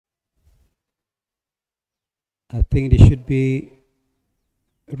I think they should be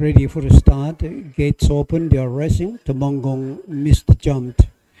ready for the start. Gates open, they are racing. Temangong missed the jump.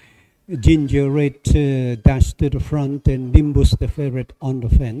 Ginger Red dashed to the front and Nimbus the favorite on the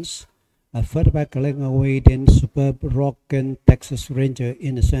fence. Further back along away, then Superb Rock and Texas Ranger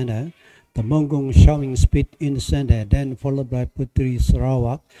in the center. Temangong showing speed in the center, then followed by Putri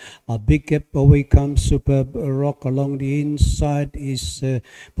Sarawak. A big gap away comes Superb Rock. Along the inside is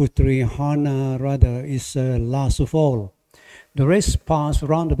Putri Hana, rather is last of all. The race passed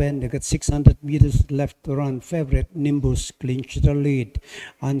around the bend. They got 600 meters left to run. Favorite Nimbus clinched the lead.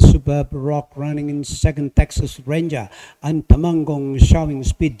 And Superb Rock running in second, Texas Ranger. And Temangong showing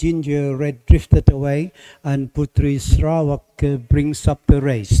speed. Ginger Red drifted away. And Putri Sarawak brings up the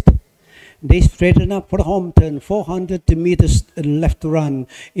race. They straighten up for the home turn. 400 meters left to run.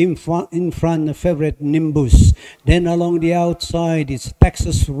 In front, favorite Nimbus. Then along the outside, it's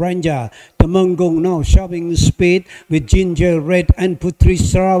Texas Ranger. Temangong now showing speed with Ginger Red and Putri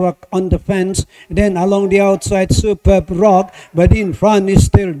Sarawak on the fence. Then along the outside, Superb Rock. But in front is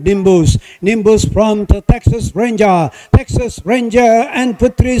still Nimbus. Nimbus from the Texas Ranger. Texas Ranger and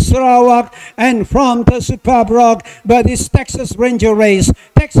Putri Sarawak. And from the Superb Rock. But it's Texas Ranger race.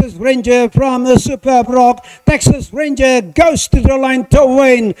 Texas Ranger from the Superb Rock. Texas Ranger goes to the line to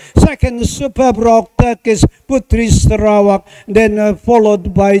win. Second, Superb Rock. That is Putri Sarawak. Then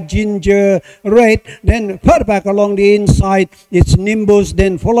followed by Ginger Red. Then further back along the inside, it's Nimbus.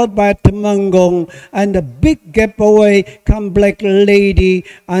 Then followed by Temangong. And a big gap away come Black Lady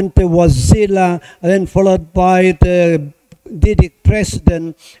and Wazilla. Then followed by the Didic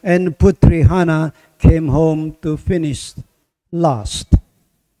President, and Putri Hana came home to finish last.